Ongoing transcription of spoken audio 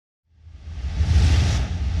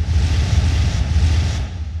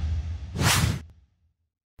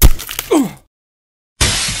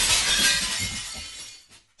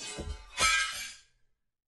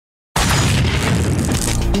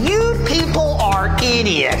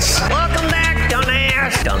idiots. Welcome back,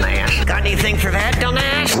 dumbass. Dumbass. Got anything for that,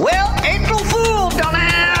 dumbass? Well, April Fool,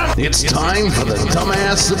 dumbass. It's time for the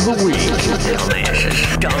Dumbass of the Week.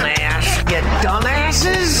 Dumbasses. Dumbass. You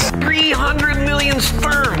dumbasses? 300 million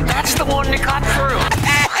sperm. That's the one that got through.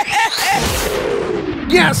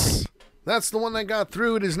 Yes! That's the one that got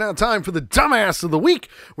through. It is now time for the Dumbass of the Week,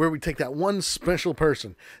 where we take that one special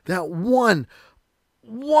person, that one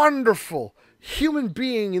wonderful human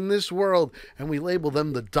being in this world, and we label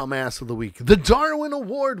them the Dumbass of the Week. The Darwin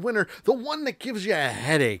Award winner, the one that gives you a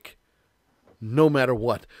headache, no matter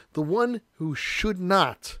what. The one who should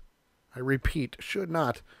not, I repeat, should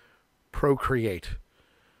not procreate.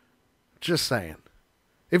 Just saying.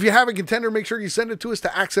 If you have a contender, make sure you send it to us to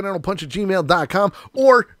accidentalpunch@gmail.com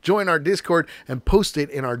or join our Discord and post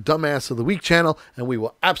it in our Dumbass of the Week channel, and we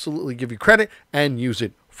will absolutely give you credit and use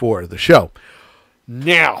it for the show.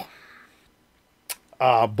 Now,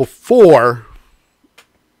 before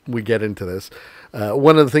we get into this,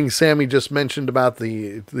 one of the things Sammy just mentioned about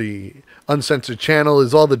the uncensored channel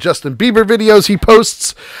is all the Justin Bieber videos he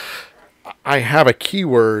posts. I have a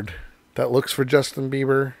keyword that looks for Justin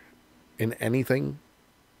Bieber in anything,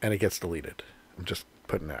 and it gets deleted. I'm just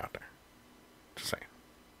putting it out there. Just saying.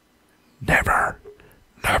 Never.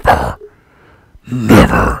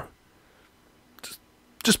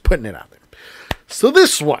 Just putting it out there. So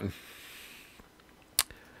this one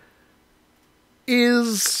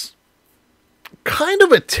is kind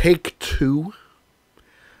of a take two.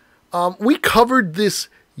 We covered this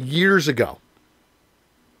years ago.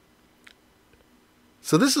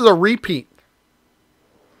 So this is a repeat.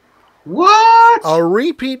 What? A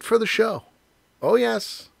repeat for the show. Oh,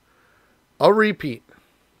 yes. A repeat.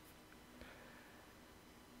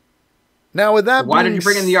 Now, with that, why did you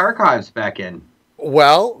bring in the archives back in?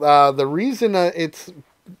 Well, the reason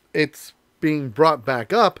it's being brought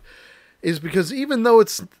back up is because even though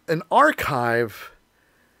it's an archive,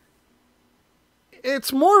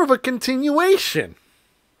 it's more of a continuation.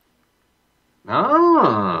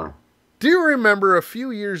 Ah. Do you remember a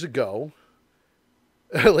few years ago,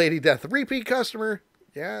 Lady Death, repeat customer?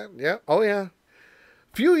 Yeah, oh yeah.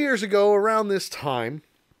 A few years ago, around this time,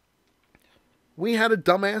 we had a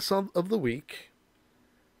Dumbass of the Week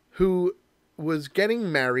who was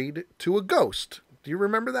getting married to a ghost. Do you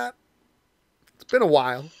remember that? It's been a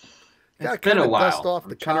while. It's been a while. Dust off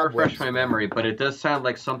the I'm trying to refresh cobwebs. my memory, but it does sound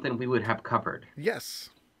like something we would have covered.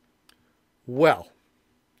 Yes. Well,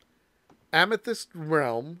 Amethyst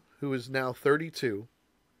Realm, who is now 32,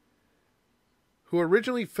 who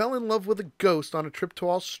originally fell in love with a ghost on a trip to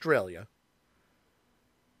Australia,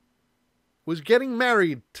 was getting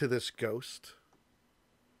married to this ghost,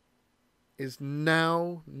 is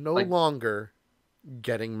now no longer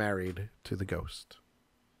getting married to the ghost.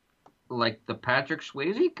 Like the Patrick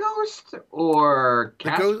Swayze ghost? Or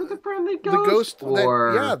Casper the Friendly Ghost? The ghost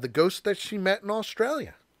or... the ghost that she met in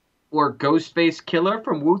Australia. Or Ghostface Killer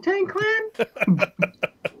from Wu-Tang Clan?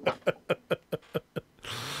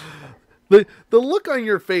 The look on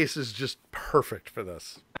your face is just perfect for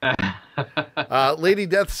this. Lady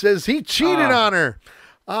Death says he cheated on her.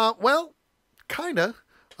 Well, kinda.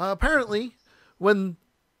 Apparently, when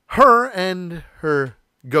her and her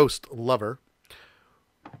ghost lover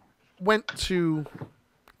went to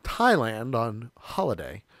Thailand on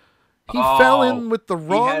holiday, he fell in with the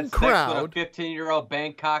wrong crowd. He had sex with a 15-year-old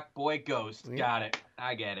Bangkok boy ghost. Yeah. Got it.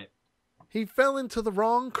 I get it. He fell into the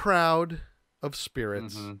wrong crowd of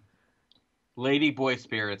spirits. Mm-hmm. Lady boy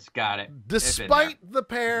spirits. Got it. Despite the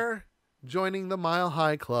pair joining the Mile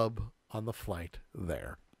High Club on the flight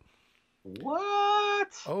there. What?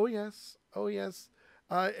 Oh yes. Oh yes.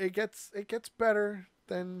 It gets better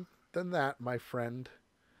than that, my friend.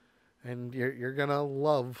 And you're gonna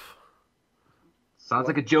love. Sounds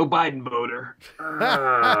like a Joe Biden voter.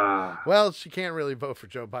 Well, she can't really vote for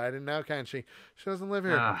Joe Biden now, can she? She doesn't live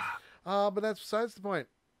here. But that's besides the point.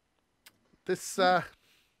 This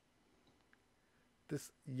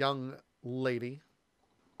young lady,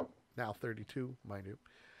 now 32, mind you.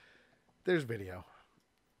 There's video.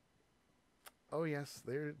 Oh yes,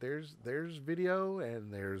 there's video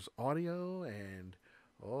and there's audio and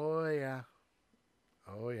oh yeah.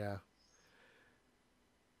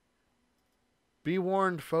 Be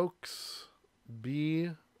warned, folks.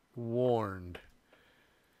 Be warned.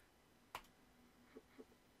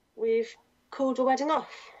 We've called the wedding off.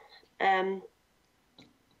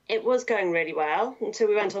 It was going really well until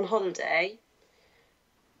we went on holiday.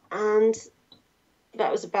 And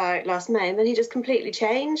that was about last May. And then he just completely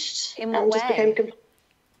changed. In what way? Just became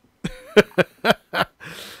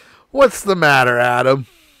What's the matter, Adam?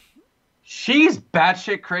 She's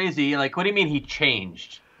batshit crazy. Like, what do you mean he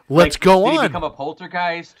changed? Let's go did on. He become a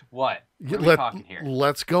poltergeist? What are we talking here?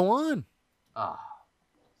 Let's go on.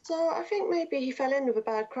 So I think maybe he fell in with a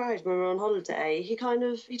bad crowd when we were on holiday. He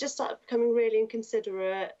just started becoming really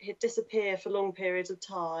inconsiderate. He'd disappear for long periods of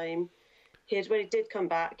time. When he did come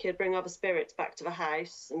back, he'd bring other spirits back to the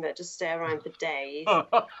house and they'd just stay around for days.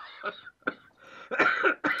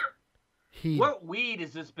 What weed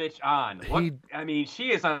is this bitch on? I mean,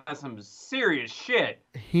 she is on some serious shit.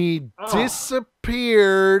 He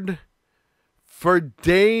disappeared for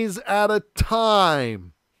days at a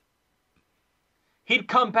time. He'd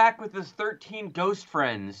come back with his 13 ghost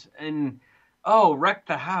friends and, wreck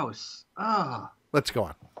the house. Let's go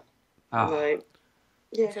on. Right.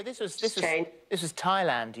 Yeah. So this was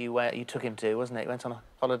Thailand you took him to, wasn't it? You went on a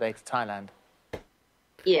holiday to Thailand.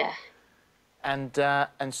 Yeah. And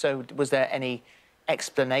so was there any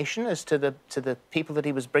explanation as to the people that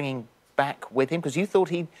he was bringing back with him? Because you thought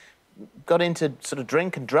he got into sort of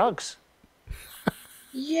drink and drugs.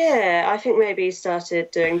 Yeah, I think maybe he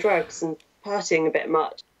started doing drugs and partying a bit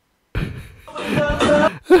much.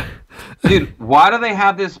 Dude, why do they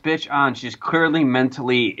have this bitch on? She's clearly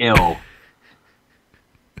mentally ill.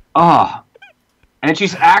 And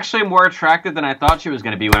she's actually more attractive than I thought she was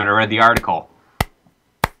going to be when I read the article.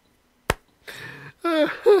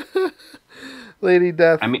 Lady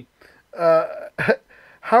Death. I mean,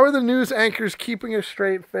 how are the news anchors keeping a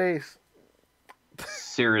straight face?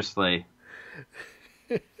 Seriously.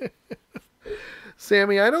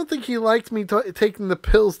 Sammy, I don't think he liked me taking the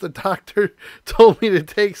pills the doctor told me to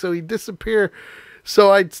take, so he'd disappear.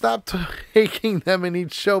 So I'd stop taking them and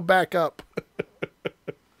he'd show back up.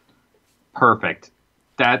 Perfect.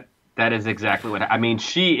 That is exactly what I mean.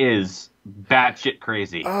 She is batshit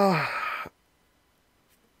crazy.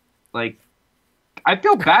 Like, I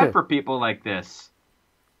feel bad for people like this.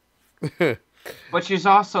 But she's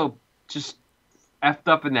also just effed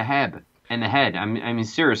up in the head. I mean,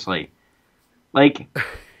 seriously. Like,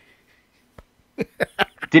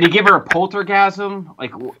 did he give her a poltergasm?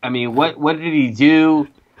 Like, I mean, what did he do?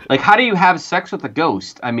 Like, how do you have sex with a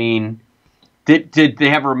ghost? I mean, did they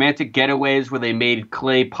have romantic getaways where they made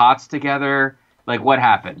clay pots together? Like, what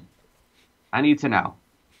happened? I need to know.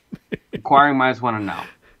 Inquiring minds want to know.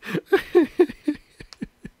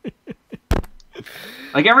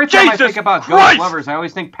 Like, every time I think about ghost lovers, I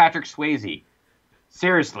always think Patrick Swayze.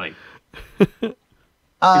 Seriously.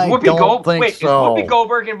 I don't think so. Is Whoopi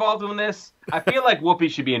Goldberg involved in this? I feel like Whoopi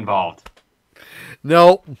should be involved.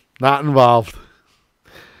 Nope, not involved.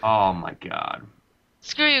 Oh my god.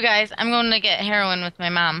 Screw you guys. I'm going to get heroin with my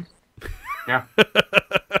mom. Yeah.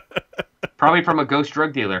 Probably from a ghost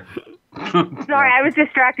drug dealer. Sorry, I was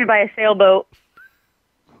distracted by a sailboat.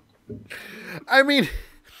 I mean,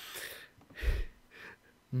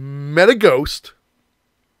 met a ghost.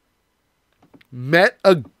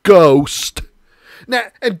 Now,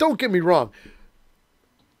 and don't get me wrong.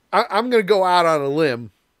 I'm going to go out on a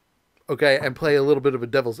limb, okay, and play a little bit of a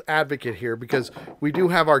devil's advocate here, because we do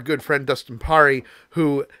have our good friend Dustin Pari,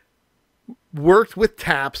 who worked with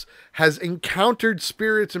taps, has encountered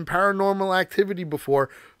spirits and paranormal activity before,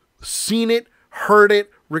 seen it, heard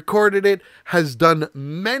it, recorded it, has done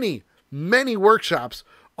many, many workshops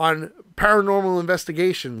on paranormal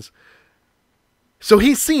investigations. So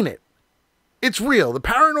he's seen it. It's real. The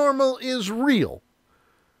paranormal is real.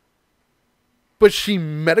 But she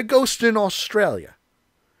met a ghost in Australia,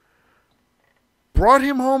 brought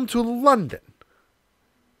him home to London,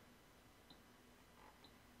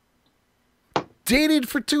 dated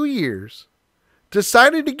for 2 years,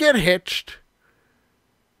 decided to get hitched,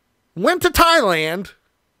 went to Thailand,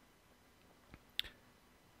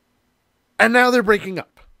 and now they're breaking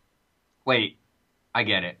up. Wait, I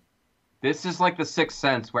get it. This is like the Sixth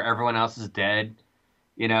Sense where everyone else is dead.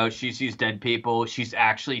 You know, she sees dead people. She's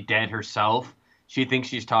actually dead herself. She thinks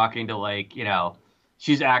she's talking to, like, you know,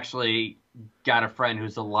 she's actually got a friend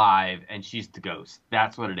who's alive and she's the ghost.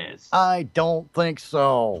 That's what it is. I don't think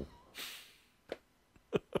so.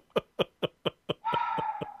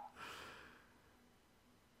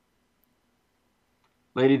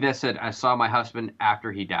 Lady Death said, I saw my husband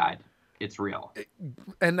after he died. It's real.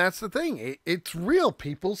 And that's the thing. It's real.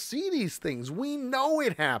 People see these things. We know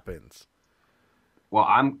it happens. Well,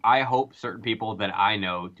 I hope certain people that I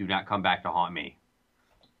know do not come back to haunt me.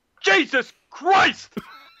 Jesus Christ!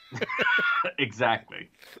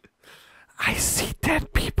 Exactly. I see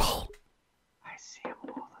dead people. I see them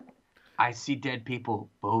all. I see dead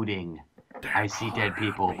people voting. I see dead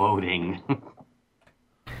people voting.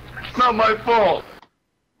 It's not my fault.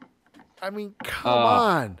 I mean, come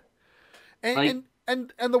on. And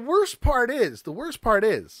the worst part is, the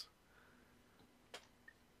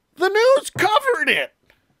news covered it.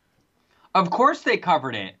 Of course they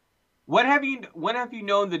covered it. When have you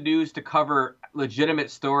known the news to cover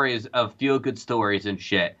legitimate stories of feel-good stories and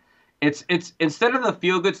shit? It's instead of the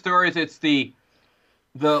feel-good stories, it's the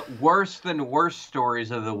worse than worse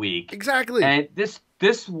stories of the week. Exactly. And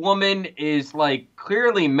this woman is like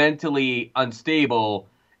clearly mentally unstable,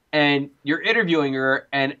 and you're interviewing her,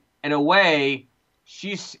 and in a way,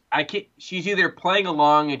 she's either playing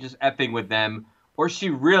along and just effing with them, or she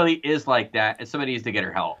really is like that, and somebody needs to get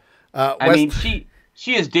her help. I mean,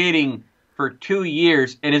 she is dating for 2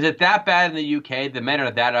 years, and is it that bad in the UK? The men are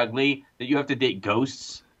that ugly that you have to date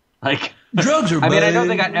ghosts? Like, drugs are bad. I mean, I know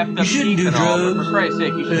they got effed up. You shouldn't do and all, drugs. but for Christ's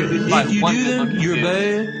sake, you should at least If find you one do them, good-looking you're dude.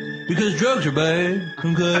 bad. Because drugs are bad,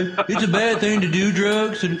 okay? It's a bad thing to do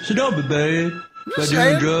drugs, so don't be bad. By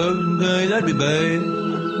doing drugs, okay? That'd be bad.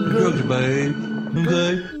 Drugs are bad,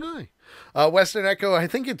 okay? Western Echo, I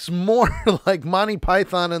think it's more like Monty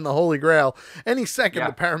Python and the Holy Grail. Any second,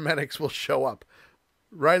 the paramedics will show up.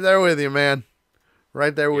 Right there with you, man.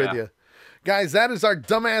 Right there with you. Guys, that is our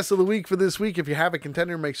dumbass of the week for this week. If you have a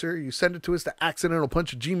contender, make sure you send it to us to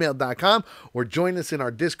accidentalpunch@gmail.com or join us in our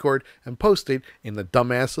Discord and post it in the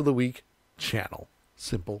Dumbass of the Week channel.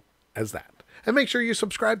 Simple as that. And make sure you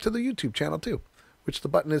subscribe to the YouTube channel too, which the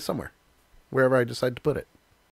button is somewhere, wherever I decide to put it.